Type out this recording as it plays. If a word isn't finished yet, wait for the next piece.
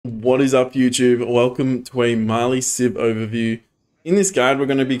What is up, YouTube? Welcome to a Mali Civ overview. In this guide, we're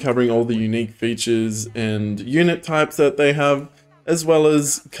going to be covering all the unique features and unit types that they have, as well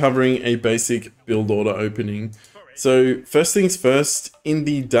as covering a basic build order opening. So first things first, in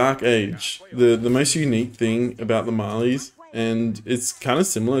the Dark Age, the most unique thing about the Malis, and it's kind of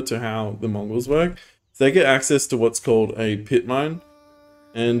similar to how the Mongols work, is they get access to what's called a pit mine.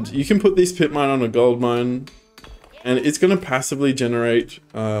 And you can put this pit mine on a gold mine, and it's going to passively generate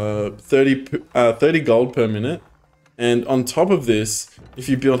 30 gold per minute. And on top of this, if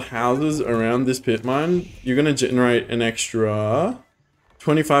you build houses around this pit mine, you're going to generate an extra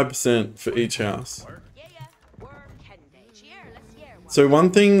 25% for each house. So one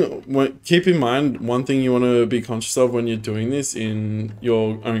thing, keep in mind, one thing you want to be conscious of when you're doing this in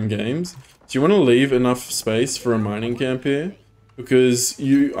your own games, is you want to leave enough space for a mining camp here, because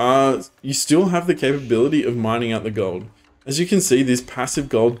you still have the capability of mining out the gold. As you can see, this passive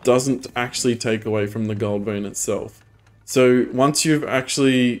gold doesn't actually take away from the gold vein itself. So once you've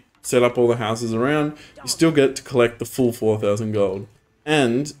actually set up all the houses around, you still get to collect the full 4,000 gold.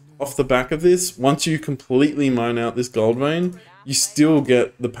 And off the back of this, once you completely mine out this gold vein, you still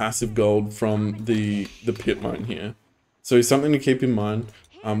get the passive gold from the pit mine here. So something to keep in mind.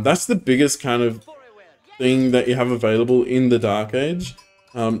 That's the biggest kind of thing that you have available in the Dark Age.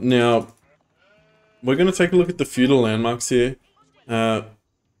 Now, we're going to take a look at the feudal landmarks here.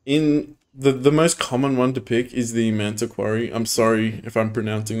 In the most common one to pick is the Manta Quarry. I'm sorry if I'm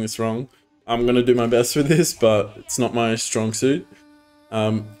pronouncing this wrong. I'm going to do my best with this, but it's not my strong suit.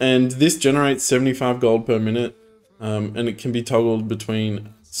 And this generates 75 gold per minute, and it can be toggled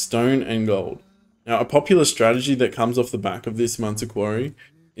between stone and gold. Now, a popular strategy that comes off the back of this Manta Quarry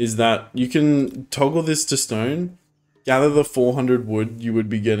is that you can toggle this to stone, gather the 400 wood you would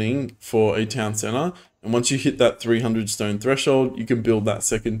be getting for a town center, and once you hit that 300 stone threshold, you can build that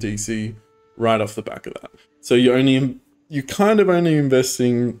second TC right off the back of that. So you're kind of only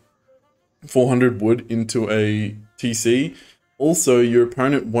investing 400 wood into a TC. Also, your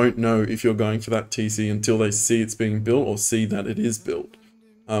opponent won't know if you're going for that TC until they see it's being built or see that it is built.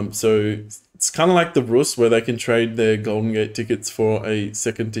 So it's kind of like the Rus, where they can trade their Golden Gate tickets for a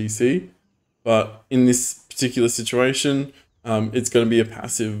second TC. But in this particular situation, it's going to be a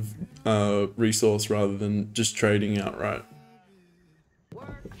passive resource rather than just trading outright.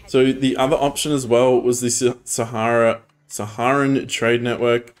 So the other option as well was the Saharan trade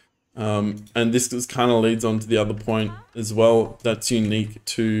network. And this kind of leads on to the other point as well that's unique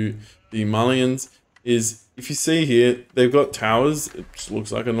to the Malians, is if you see here, they've got towers. It just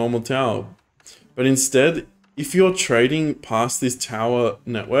looks like a normal tower. But instead, if you're trading past this tower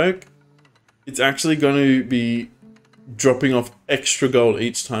network, it's actually going to be dropping off extra gold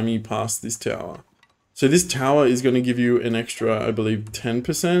each time you pass this tower. So this tower is going to give you an extra, I believe,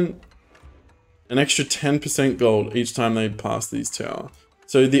 10%. An extra 10% gold each time they pass these tower.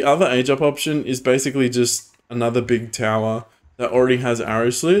 So the other age up option is basically just another big tower that already has arrow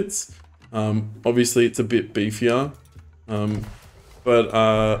slits. Obviously it's a bit beefier,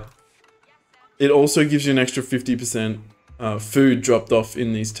 but it also gives you an extra 50% food dropped off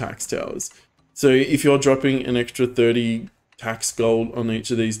in these tax towers. So if you're dropping an extra 30 tax gold on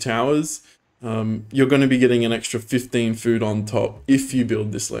each of these towers, you're going to be getting an extra 15 food on top if you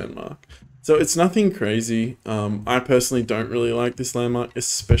build this landmark. So it's nothing crazy. I personally don't really like this landmark,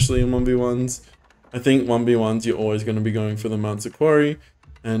 especially in 1v1s. I think 1v1s, you're always going to be going for the Manta Quarry.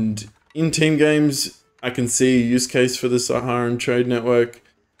 And in team games, I can see a use case for the Saharan trade network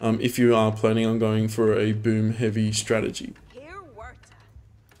if you are planning on going for a boom heavy strategy.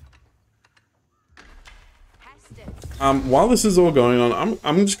 While this is all going on,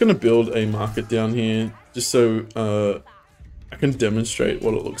 I'm just going to build a market down here just so I can demonstrate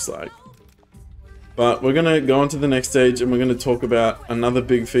what it looks like. But we're going to go on to the next stage, and we're going to talk about another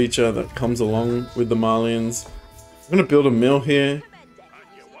big feature that comes along with the Malians. I'm going to build a mill here.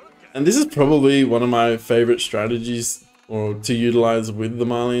 And this is probably one of my favorite strategies to utilize with the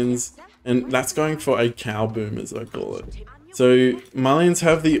Malians. And that's going for a cow boom, as I call it. So Malians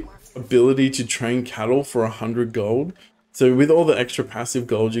have the ability to train cattle for 100 gold. So with all the extra passive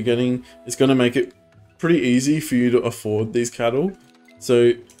gold you're getting, it's going to make it pretty easy for you to afford these cattle.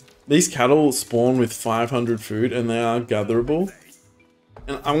 So these cattle spawn with 500 food, and they are gatherable.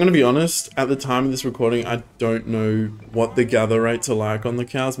 And I'm going to be honest, at the time of this recording, I don't know what the gather rates are like on the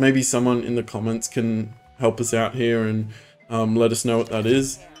cows. Maybe someone in the comments can help us out here and let us know what that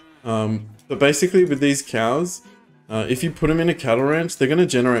is. But basically with these cows, if you put them in a cattle ranch, they're going to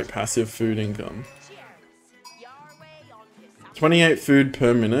generate passive food income. 28 food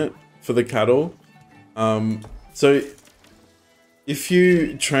per minute for the cattle. So if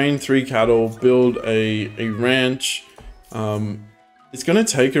you train 3 cattle, build a ranch, it's going to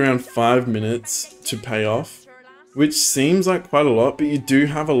take around 5 minutes to pay off, which seems like quite a lot, but you do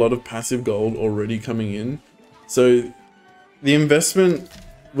have a lot of passive gold already coming in. So the investment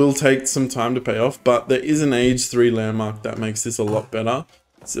will take some time to pay off, but there is an age 3 landmark that makes this a lot better.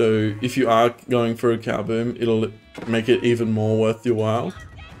 So if you are going for a cow boom, it'll make it even more worth your while.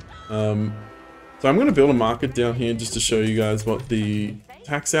 So I'm going to build a market down here just to show you guys what the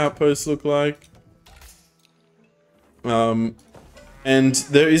tax outposts look like. And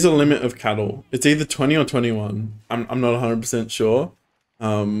there is a limit of cattle. It's either 20 or 21. I'm not 100% sure.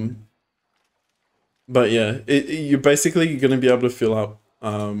 But yeah, you're basically going to be able to fill up,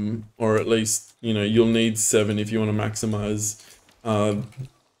 or at least, you know, you'll need 7 if you want to maximize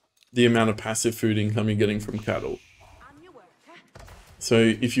the amount of passive food income you're getting from cattle. So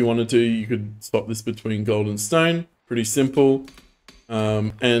if you wanted to, you could swap this between gold and stone. Pretty simple.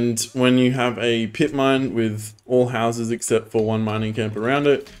 And when you have a pit mine with all houses except for 1 mining camp around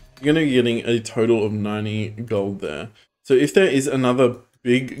it, you're going to be getting a total of 90 gold there. So if there is another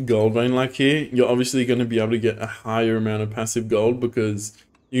big gold vein like here, you're obviously going to be able to get a higher amount of passive gold because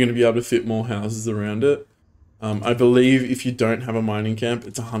you're going to be able to fit more houses around it. I believe if you don't have a mining camp,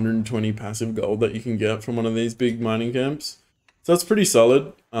 it's 120 passive gold that you can get from one of these big mining camps. So that's pretty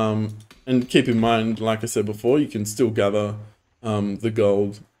solid. And keep in mind, like I said before, you can still gather the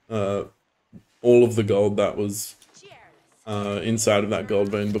gold, all of the gold that was inside of that gold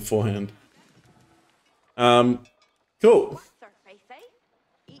vein beforehand. Cool.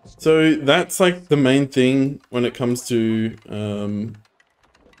 So that's like the main thing when it comes to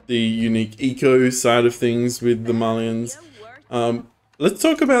the unique eco side of things with the Malians. Let's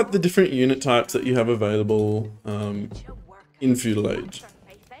talk about the different unit types that you have available in Feudal Age.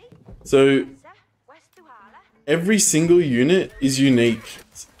 So every single unit is unique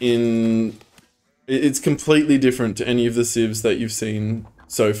in... It's completely different to any of the civs that you've seen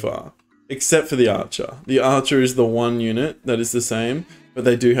so far, except for the archer. The archer is the one unit that is the same, but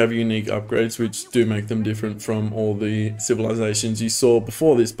they do have unique upgrades which do make them different from all the civilizations you saw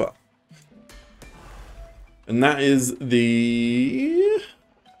before this part. And that is the...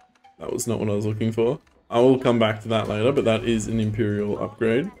 That was not what I was looking for. I will come back to that later, but that is an Imperial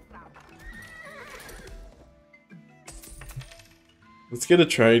upgrade. Let's get a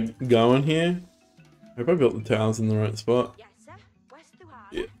trade going here. I hope I built the towers in the right spot.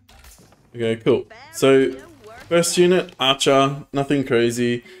 Yeah. Okay, cool. So, first unit, Archer, nothing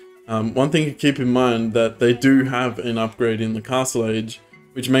crazy. One thing to keep in mind that they do have an upgrade in the Castle Age,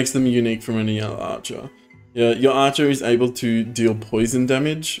 which makes them unique from any other Archer. Yeah, your Archer is able to deal poison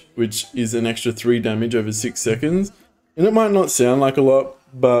damage, which is an extra 3 damage over 6 seconds. And it might not sound like a lot,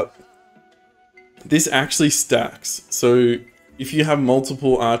 but this actually stacks. So if you have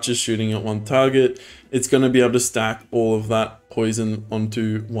multiple archers shooting at one target, it's going to be able to stack all of that poison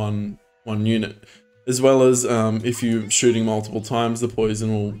onto one unit. As well as if you're shooting multiple times, the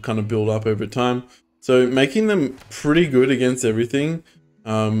poison will kind of build up over time. So making them pretty good against everything.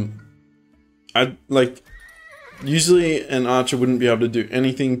 Usually an archer wouldn't be able to do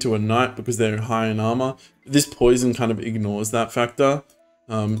anything to a knight because they're high in armor. This poison kind of ignores that factor.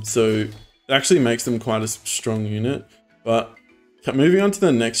 So it actually makes them quite a strong unit. But moving on to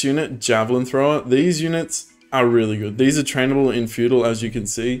the next unit, Javelin Thrower. These units are really good. These are trainable in Feudal, as you can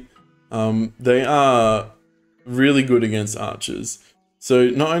see. They are really good against archers. So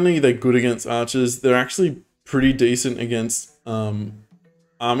not only are they good against archers, they're actually pretty decent against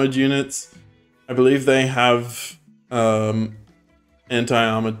armored units. I believe they have anti-armor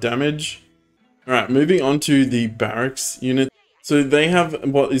damage. Alright, moving on to the barracks unit. So they have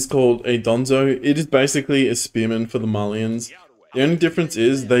what is called a Donzo. It is basically a spearman for the Malians. The only difference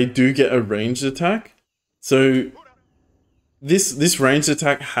is they do get a ranged attack. So this ranged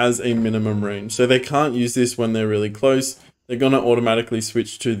attack has a minimum range. So they can't use this when they're really close. They're going to automatically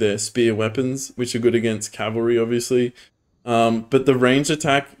switch to their spear weapons, which are good against cavalry, obviously. But the ranged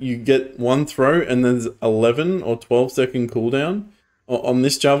attack, you get 1 throw and there's 11 or 12 second cooldown on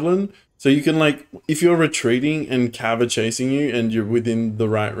this javelin. So you can, like, if you're retreating and cav are chasing you and you're within the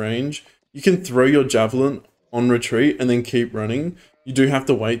right range, you can throw your javelin on retreat and then keep running. You do have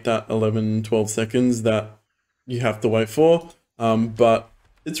to wait that 11, 12 seconds that you have to wait for. But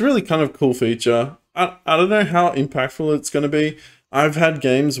it's really kind of a cool feature. I don't know how impactful it's going to be. I've had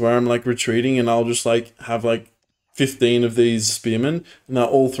games where I'm like retreating and I'll just like have like 15 of these spearmen and they'll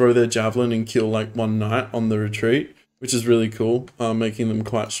all throw their javelin and kill like 1 knight on the retreat, which is really cool, making them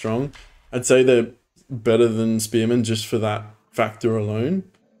quite strong. I'd say they're better than spearmen just for that factor alone.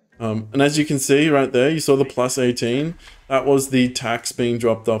 And as you can see right there, you saw the plus 18. That was the tax being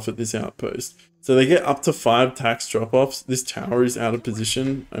dropped off at this outpost. So they get up to 5 tax drop-offs. This tower is out of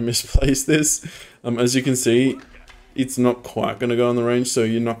position. I misplaced this. As you can see, it's not quite going to go on the range, so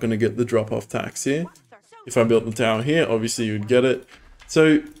you're not going to get the drop-off tax here. If I built the tower here, obviously you'd get it.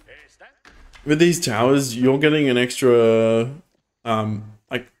 So with these towers, you're getting an extra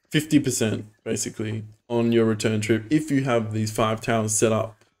like 50% basically on your return trip if you have these 5 towers set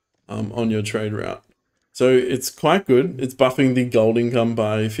up on your trade route. So it's quite good. It's buffing the gold income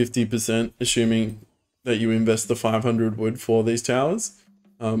by 50%, assuming that you invest the 500 wood for these towers.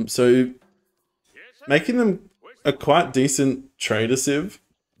 So making them a quite decent trader civ.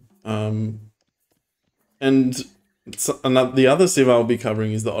 And the other civ I'll be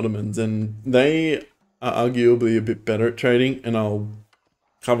covering is the Ottomans, and they are arguably a bit better at trading, and I'll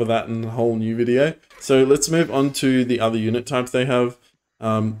cover that in a whole new video. So let's move on to the other unit types they have.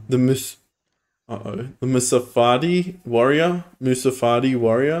 The Musafadi warrior.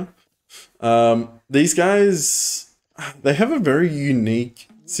 These guys, they have a very unique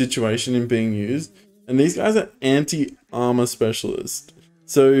situation in being used, and these guys are anti-armor specialists.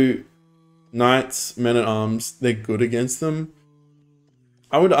 So knights, men-at-arms, they're good against them.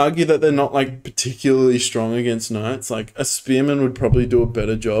 I would argue that they're not like particularly strong against knights. Like a spearman would probably do a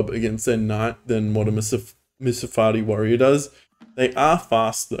better job against their knight than what a Musafadi warrior does. They are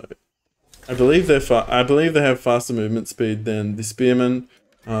fast though. I believe they have faster movement speed than the spearmen.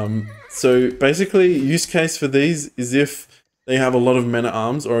 So basically, use case for these is if they have a lot of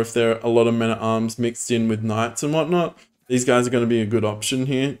men-at-arms, or if there are a lot of men-at-arms mixed in with knights and whatnot. These guys are going to be a good option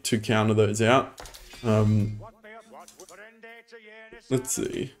here to counter those out. Let's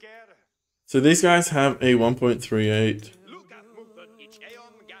see. So these guys have a 1.38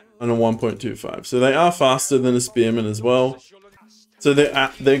 and a 1.25. So they are faster than a spearman as well. So they're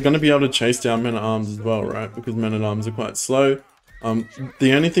going to be able to chase down men-at-arms as well, right? Because men-at-arms are quite slow.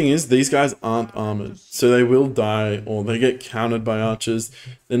 The only thing is these guys aren't armored, so they will die or they get countered by archers.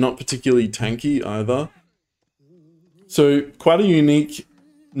 They're not particularly tanky either. So quite a unique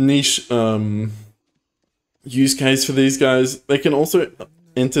niche use case for these guys. They can also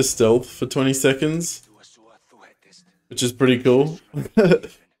enter stealth for 20 seconds, which is pretty cool.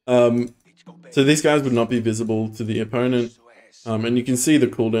 So these guys would not be visible to the opponent. And you can see the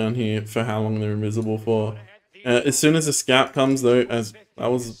cooldown here for how long they're invisible for. As soon as a scout comes though, as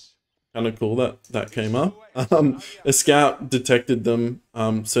that was kind of cool that came up, a scout detected them,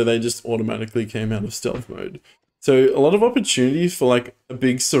 so they just automatically came out of stealth mode. So a lot of opportunities for like a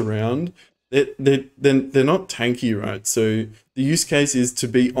big surround. They're not tanky, right? So the use case is to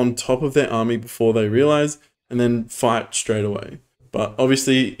be on top of their army before they realize and then fight straight away. But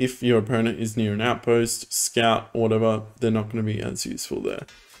obviously if your opponent is near an outpost, scout or whatever, they're not going to be as useful there.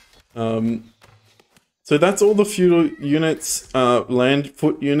 So that's all the feudal units, land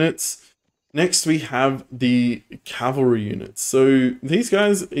foot units. Next we have the cavalry units. So these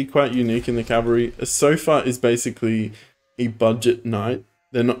guys are quite unique in the cavalry. A Sofa is basically a budget knight.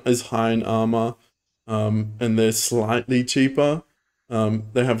 They're not as high in armor, and they're slightly cheaper.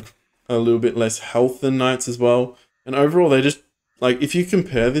 They have a little bit less health than knights as well. And overall, they just, like, if you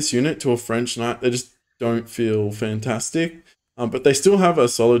compare this unit to a French knight, they just don't feel fantastic. But they still have a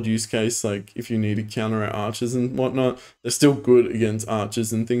solid use case, like if you need to counter out archers and whatnot. They're still good against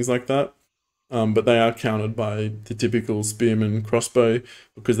archers and things like that. But they are countered by the typical spearman crossbow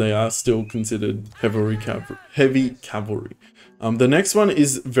because they are still considered heavy cavalry. The next one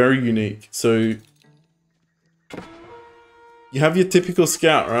is very unique. So you have your typical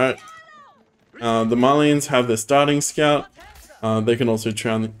scout, right? The Malians have their starting scout. They can also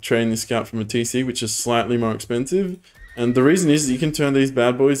train the scout from a TC, which is slightly more expensive. And the reason is you can turn these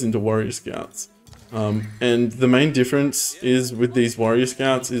bad boys into warrior scouts. And the main difference is with these warrior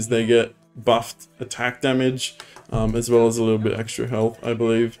scouts is they get buffed attack damage, as well as a little bit extra health, I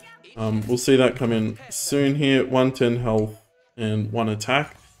believe. We'll see that come in soon here. 110 health and 1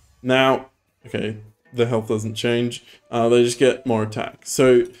 attack. Now, okay, the health doesn't change. They just get more attack.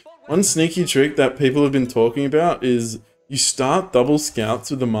 So one sneaky trick that people have been talking about is you start double scouts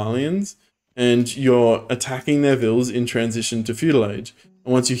with the Malians and you're attacking their villas in transition to feudal age.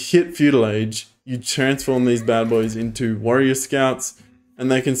 And once you hit feudal age, you transform these bad boys into warrior scouts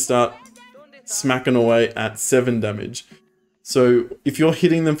and they can start smacking away at 7 damage. So if you're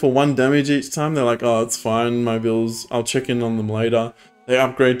hitting them for 1 damage each time, they're like, oh, it's fine, my vills, I'll check in on them later. They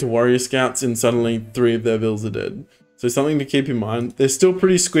upgrade to warrior scouts and suddenly 3 of their vills are dead. So something to keep in mind. They're still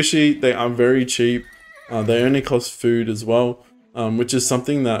pretty squishy, they are very cheap, they only cost food as well, which is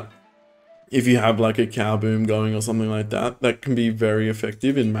something that if you have like a cow boom going or something like that, that can be very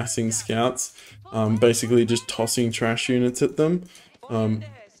effective in massing scouts, basically just tossing trash units at them.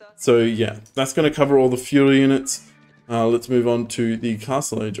 So yeah, that's going to cover all the feudal units. Let's move on to the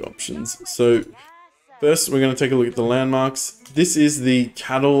Castle Age options. So first, we're going to take a look at the landmarks. This is the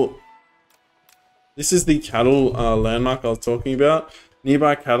cattle. Landmark I was talking about.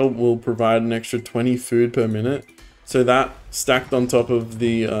 Nearby cattle will provide an extra 20 food per minute. So that stacked on top of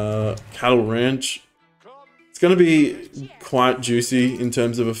the cattle ranch, it's going to be quite juicy in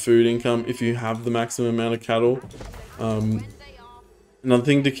terms of a food income if you have the maximum amount of cattle. Another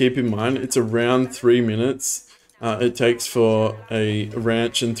thing to keep in mind, it's around 3 minutes it takes for a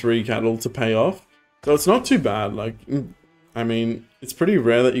ranch and 3 cattle to pay off. So it's not too bad. Like, I mean, it's pretty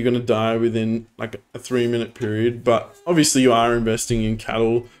rare that you're going to die within like a 3-minute period, but obviously you are investing in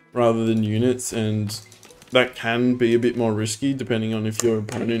cattle rather than units, and that can be a bit more risky depending on if your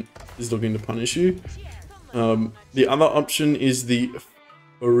opponent is looking to punish you. The other option is the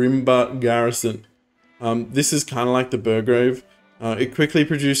Farimba Garrison. This is kind of like the Burgrave. It quickly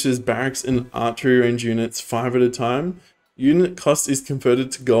produces barracks and archery range units 5 at a time. Unit cost is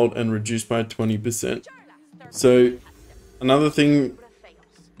converted to gold and reduced by 20%. So another thing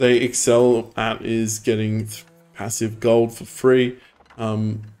they excel at is getting passive gold for free.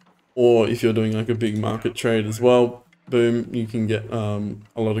 Or if you're doing like a big market trade as well, boom, you can get a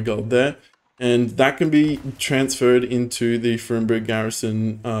lot of gold there. And that can be transferred into the Farimba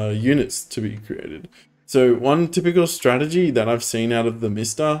Garrison units to be created. So one typical strategy that I've seen out of the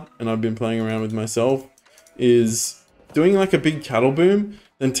Mister, and I've been playing around with myself, is doing like a big cattle boom,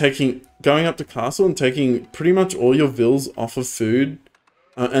 then going up to castle and taking pretty much all your vills off of food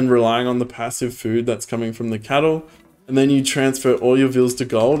and relying on the passive food that's coming from the cattle. And then you transfer all your vills to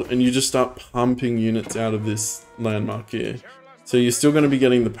gold and you just start pumping units out of this landmark here. So you're still going to be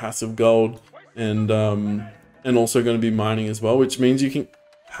getting the passive gold and also going to be mining as well, which means you can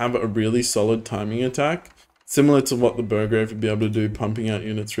have a really solid timing attack, similar to what the Burgrave would be able to do, pumping out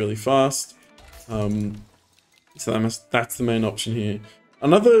units really fast. So that's the main option here.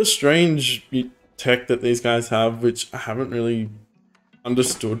 Another strange tech that these guys have, which I haven't really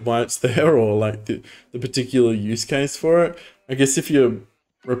understood why it's there, or like the particular use case for it. I guess if you're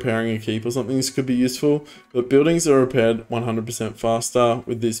repairing a keep or something, this could be useful, but buildings are repaired 100% faster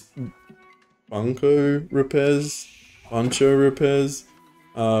with this buncho repairs.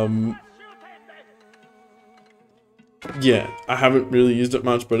 Yeah, I haven't really used it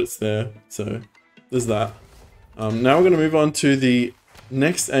much, but it's there, so there's that. Now we're going to move on to the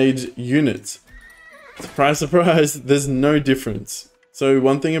next age units. Surprise, surprise, there's no difference. So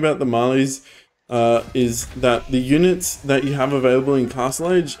one thing about the Malis is that the units that you have available in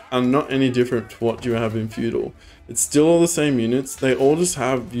Castle Age are not any different to what you have in Feudal. It's still all the same units, they all just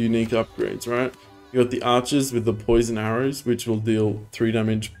have unique upgrades, right? You got the archers with the poison arrows, which will deal 3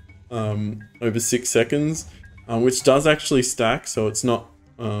 damage over 6 seconds, which does actually stack, so it's not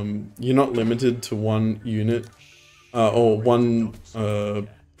you're not limited to one unit or one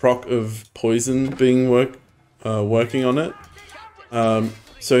proc of poison being working on it.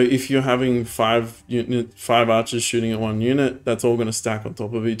 So if you're having 5 archers shooting at 1 unit, that's all going to stack on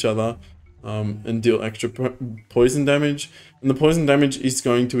top of each other and deal extra poison damage. And the poison damage is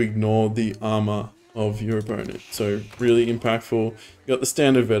going to ignore the armor of your opponent. So really impactful. You got the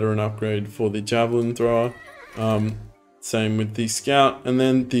standard veteran upgrade for the javelin thrower. Same with the scout, and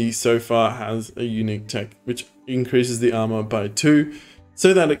then the Sofa has a unique tech which increases the armor by 2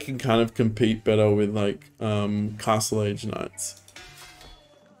 so that it can kind of compete better with like Castle Age knights.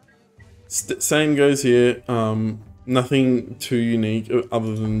 Same goes here, nothing too unique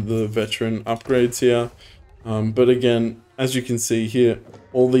other than the veteran upgrades here, but again, as you can see here,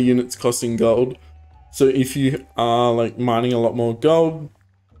 all the units costing gold. So if you are like mining a lot more gold,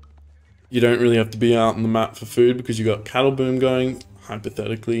 you don't really have to be out on the map for food because you got cattle boom going,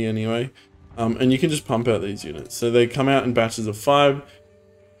 hypothetically anyway, and you can just pump out these units. So they come out in batches of 5.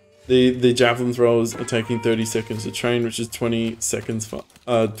 The javelin throwers are taking 30 seconds to train, which is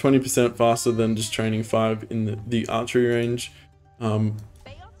 20% faster than just training 5 in the archery range.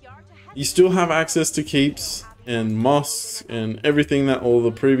 You still have access to keeps and mosques and everything that all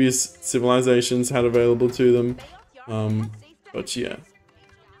the previous civilizations had available to them, but yeah.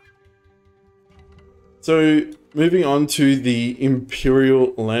 So moving on to the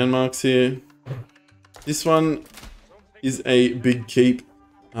Imperial landmarks here. This one is a big keep,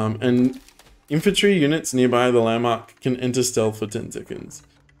 and infantry units nearby the landmark can enter stealth for 10 seconds.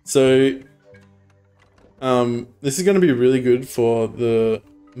 So this is going to be really good for the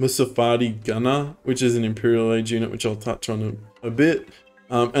Musafadi Gunner, which is an Imperial Age unit, which I'll touch on a bit.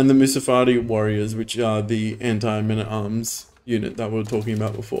 and the Musafari warriors, which are the anti-men-at-arms unit that we were talking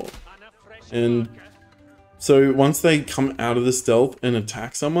about before. And so once they come out of the stealth and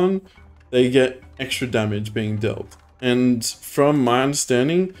attack someone, they get extra damage being dealt. And from my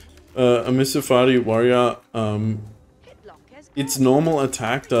understanding, a Musafari warrior, its normal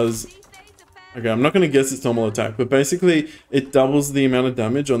attack does... Okay, I'm not going to guess its normal attack, but basically it doubles the amount of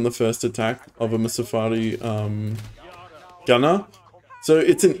damage on the first attack of a Musafari gunner. So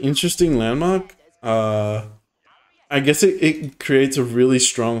it's an interesting landmark. I guess it creates a really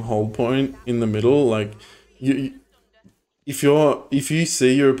strong hold point in the middle. Like, if you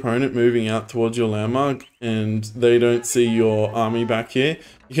see your opponent moving out towards your landmark and they don't see your army back here,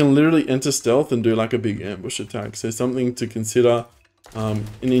 you can literally enter stealth and do like a big ambush attack. So something to consider. An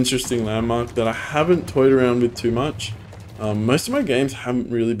interesting landmark that I haven't toyed around with too much. Most of my games haven't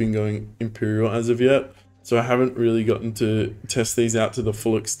really been going Imperial as of yet, so I haven't really gotten to test these out to the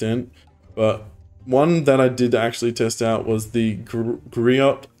full extent. But one that I did actually test out was the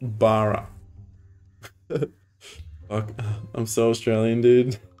Griot Bara. Fuck, I'm so Australian,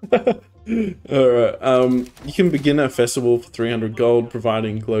 dude. Alright, you can begin a festival for 300 gold,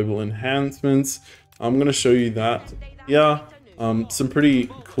 providing global enhancements. I'm going to show you that. Yeah. Some pretty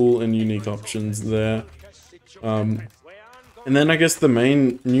cool and unique options there. And then I guess the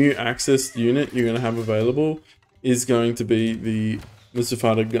main new access unit you're going to have available is going to be the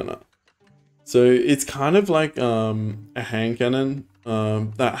Musafari Gunner. So it's kind of like a hand cannon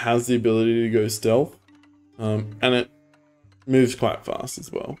that has the ability to go stealth, and it moves quite fast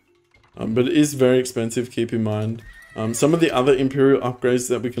as well. But it is very expensive, keep in mind. Some of the other Imperial upgrades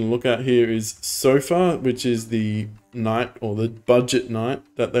that we can look at here is Sofa, which is the knight or the budget knight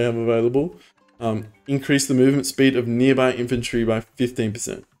that they have available. Increase the movement speed of nearby infantry by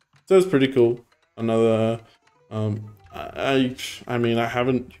 15%. So it's pretty cool. Another, I mean, I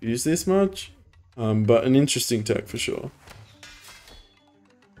haven't used this much, but an interesting tech for sure.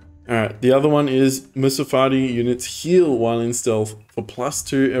 Alright, the other one is Musafari units heal while in stealth for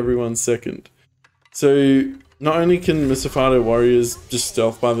 +2 every 1 second. So not only can Musafari warriors just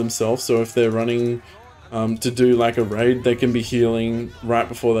stealth by themselves, so if they're running to do like a raid, they can be healing right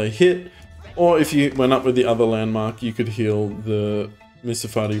before they hit, or if you went up with the other landmark, you could heal the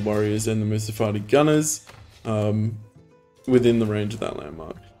Musafari warriors and the Musafari gunners within the range of that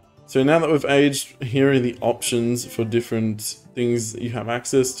landmark. So now that we've aged, here are the options for different things that you have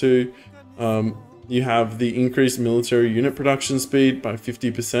access to. You have the increased military unit production speed by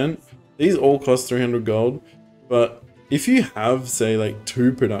 50%. These all cost 300 gold. But if you have, say, like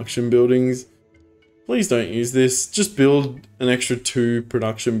 2 production buildings, please don't use this. Just build an extra 2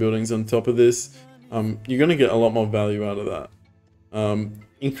 production buildings on top of this. You're going to get a lot more value out of that.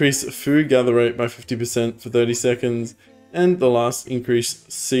 Increase food gather rate by 50% for 30 seconds. And the last, increase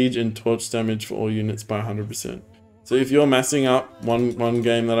siege and torch damage for all units by 100%. So if you're massing up, one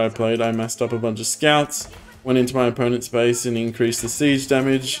game that I played, I massed up a bunch of scouts, went into my opponent's base and increased the siege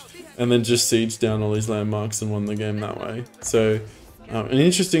damage, and then just sieged down all these landmarks and won the game that way. So an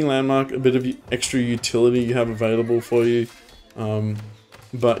interesting landmark, a bit of extra utility you have available for you.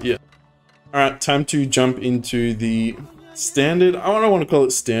 But yeah. Alright, time to jump into the standard. I don't want to call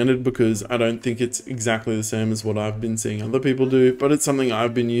it standard because I don't think it's exactly the same as what I've been seeing other people do, but it's something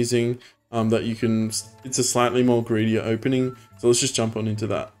I've been using that you can, it's a slightly more greedier opening. So let's just jump on into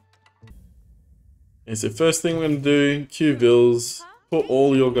that. Okay, so first thing we're going to do, queue vills. Put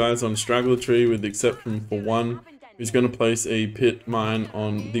all your guys on straggler tree with the exception for one, who's going to place a pit mine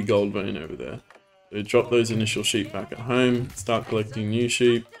on the gold vein over there. So drop those initial sheep back at home, start collecting new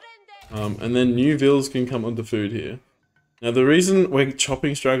sheep, and then new vills can come onto food here. Now the reason we're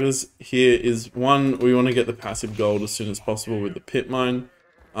chopping stragglers here is, one, we want to get the passive gold as soon as possible with the pit mine,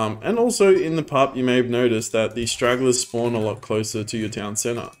 and also in the pub you may have noticed that the stragglers spawn a lot closer to your town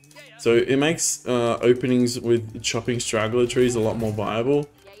center. So it makes openings with chopping straggler trees a lot more viable.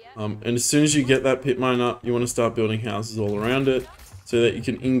 And as soon as you get that pit mine up, you want to start building houses all around it so that you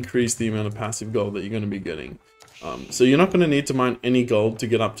can increase the amount of passive gold that you're going to be getting. So you're not going to need to mine any gold to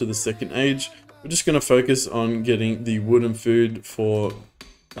get up to the second age. We're just going to focus on getting the wood and food for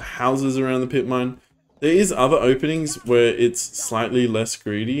the houses around the pit mine. There is other openings where it's slightly less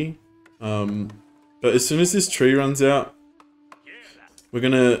greedy. But as soon as this tree runs out, we're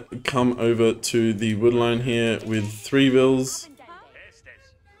going to come over to the wood line here with 3 vills.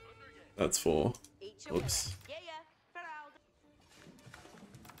 That's 4. Oops.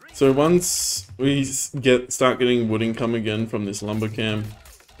 So once we start getting wood income again from this lumber camp,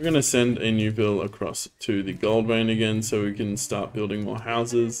 we're going to send a new bill across to the gold vein again so we can start building more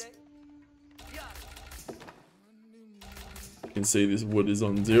houses. You can see this wood is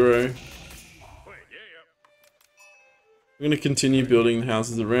on 0. We're going to continue building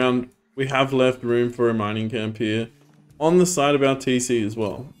houses around. We have left room for a mining camp here on the side of our TC as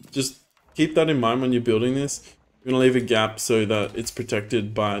well. Just keep that in mind when you're building this. We're going to leave a gap so that it's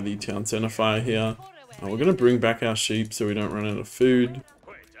protected by the town center fire here. We're going to bring back our sheep so we don't run out of food.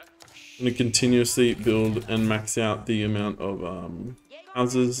 I'm going to continuously build and max out the amount of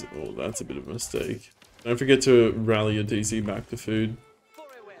houses. Oh, that's a bit of a mistake. Don't forget to rally your TC back to food.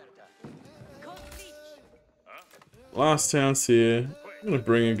 Last house here. I'm going to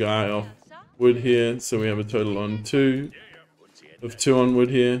bring a guy off wood here, so we have a total on 2 on wood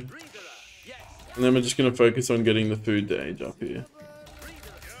here. And then we're just going to focus on getting the food to age up here.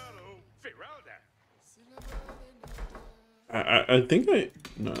 I think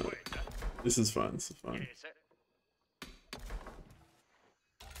no, this is fine, this is fine.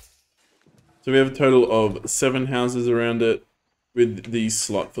 So we have a total of 7 houses around it with the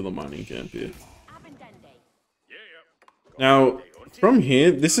slot for the mining camp here. Now, from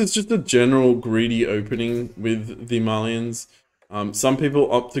here, this is just a general greedy opening with the Malians. Some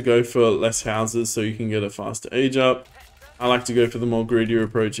people opt to go for less houses so you can get a faster age up. I like to go for the more greedier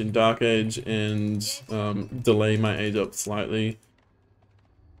approach in Dark Age and delay my age up slightly.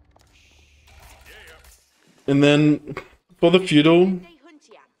 And then for the feudal,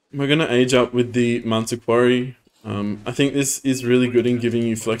 we're going to age up with the Mansa Quarry. I think this is really good in giving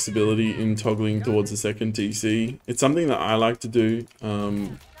you flexibility in toggling towards the second TC. It's something that I like to do.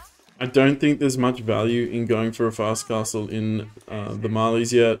 I don't think there's much value in going for a fast castle in the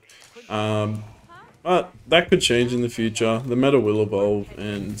Malis yet. But that could change in the future. The meta will evolve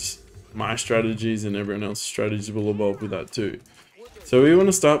and my strategies and everyone else's strategies will evolve with that too. So we want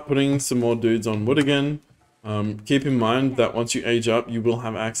to start putting some more dudes on wood again. Keep in mind that once you age up, you will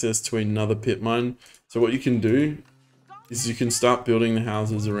have access to another pit mine. So what you can do is you can start building the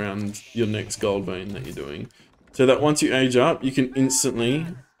houses around your next gold vein that you're doing. So that once you age up, you can instantly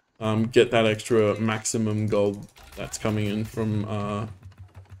get that extra maximum gold that's coming in from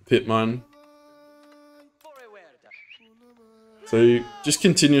pit mine. So you just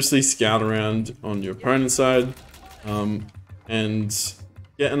continuously scout around on your opponent's side and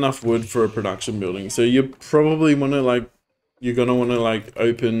get enough wood for a production building. So you probably want to you're going to want to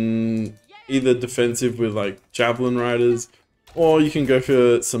open either defensive with javelin riders, or you can go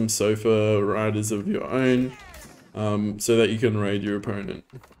for some sofa riders of your own so that you can raid your opponent.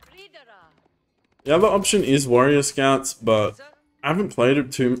 The other option is warrior scouts, but I haven't played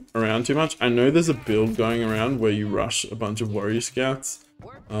it around too much. I know there's a build going around where you rush a bunch of warrior scouts,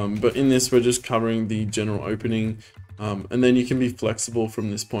 but in this we're just covering the general opening, and then you can be flexible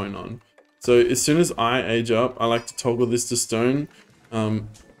from this point on. So as soon as I age up, I like to toggle this to stone,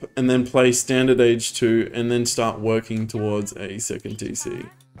 and then play standard age 2, and then start working towards a second TC.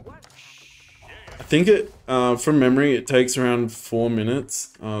 I think from memory, it takes around 4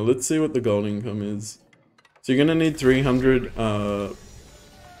 minutes. Let's see what the gold income is. So you're gonna need 300. You're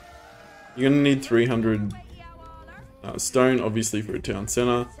gonna need 300 stone, obviously, for a town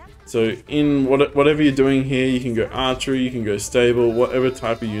center. So in whatever you're doing here, you can go archery, you can go stable, whatever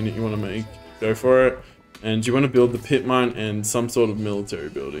type of unit you want to make, go for it. And you want to build the pit mine and some sort of military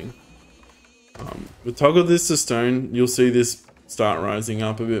building. With toggle this to stone, you'll see this start rising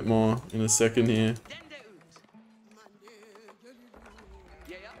up a bit more in a second here.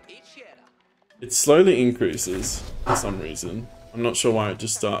 It slowly increases for some reason. I'm not sure why it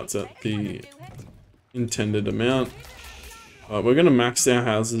just starts at the intended amount. We're going to max our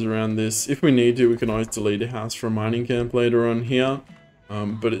houses around this. If we need to, we can always delete a house for a mining camp later on here.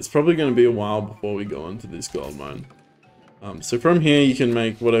 But it's probably going to be a while before we go into this gold mine. So from here, you can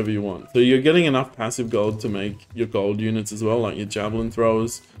make whatever you want. So you're getting enough passive gold to make your gold units as well, like your javelin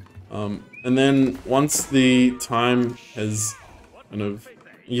throwers. And then once the time has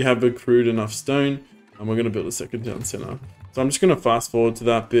you have accrued enough stone, and we're going to build a second town center. So I'm just going to fast forward to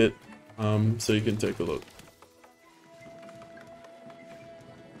that bit so you can take a look.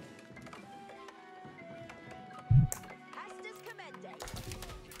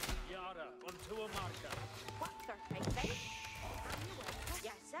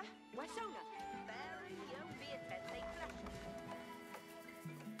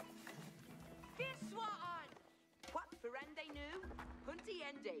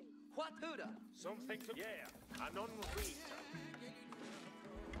 Something to anon read.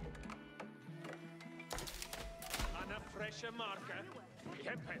 Anna freshe marker.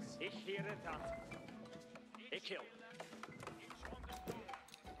 Kempes, ich hear that. Ich kill.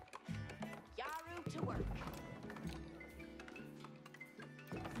 Yaru to work.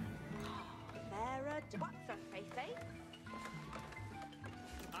 Vera, what's her face, eh?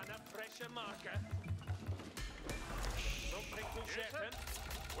 Anna fresher marker. Something to checken.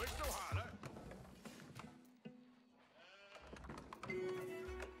 Where's the holler?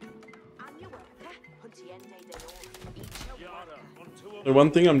 I'm your worker. Huntiende de Lord. Eat your Yara, onto a The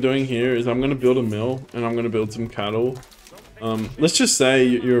one thing I'm doing here is I'm going to build a mill and I'm going to build some cattle. Let's just say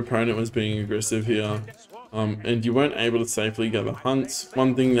your opponent was being aggressive here, and you weren't able to safely gather hunts.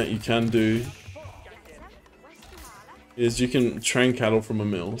 One thing that you can do is you can train cattle from a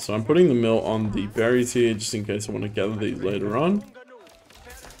mill. So I'm putting the mill on the berries here just in case I want to gather these later on.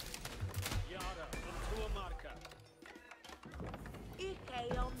 Yara, onto a marker.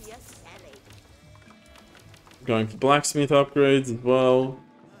 Ike on your celly. Going for blacksmith upgrades as well.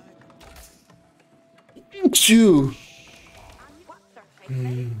 Chew. What's their face?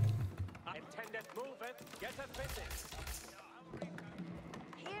 Intended move it. Get a visit.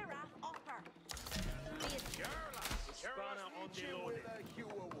 Here I offer. Spanner on the loading.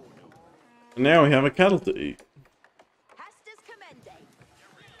 And now we have a cattle to eat. Hestus commende.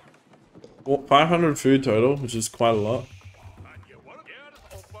 Well, 500 food total, which is quite a lot.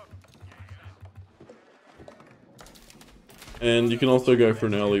 And you can also go for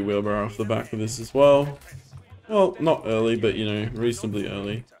an early wheelbarrow off the back of this as well. Well, not early, but you know, reasonably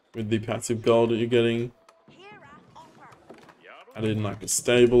early. With the passive gold that you're getting. Here I offer. Add in like a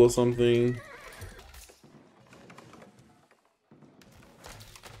stable or something.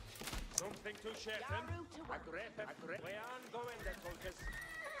 Something to checken. Yaru to work. Where I'm going, the focus.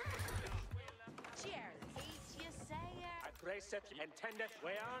 Cheers. Eat your sayer. Brace it. Intended.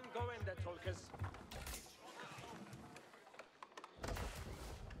 Where I'm going, the focus.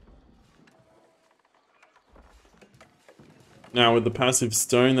 Now with the passive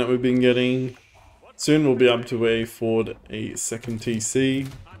stone that we've been getting, soon we'll be able to afford a second TC.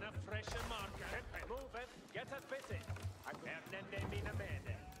 Anna fresher marker. Move it. Get a visit. Ernende mina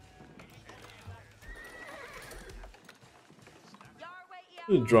mene. Your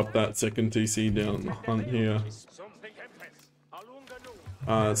way, We'll drop that second TC down in the hunt here. Something tempest. Alunga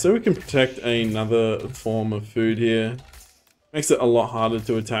nu. So we can protect another form of food here. Makes it a lot harder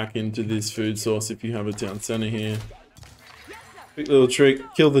to attack into this food source if you have it down center here. Quick little trick,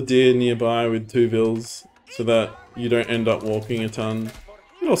 kill the deer nearby with 2 vills so that you don't end up walking a ton.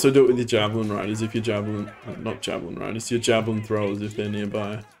 You can also do it with your javelin riders if you're not javelin riders, your javelin throwers if they're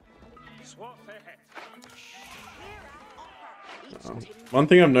nearby. Swap ahead. One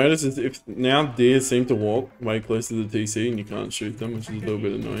thing I've noticed is if now deer seem to walk way close to the TC and you can't shoot them, which is a little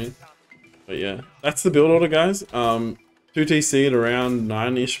bit annoying. But yeah, that's the build order, guys. 2 TC at around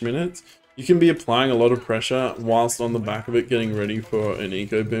 9-ish minutes. You can be applying a lot of pressure whilst on the back of it getting ready for an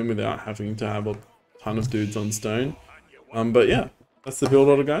eco boom without having to have a ton of dudes on stone. But yeah, that's the build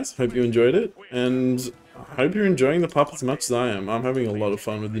order, guys. Hope you enjoyed it, and I hope you're enjoying the pup as much as I am. I'm having a lot of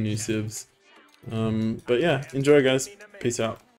fun with the new civs. But yeah, enjoy, guys. Peace out.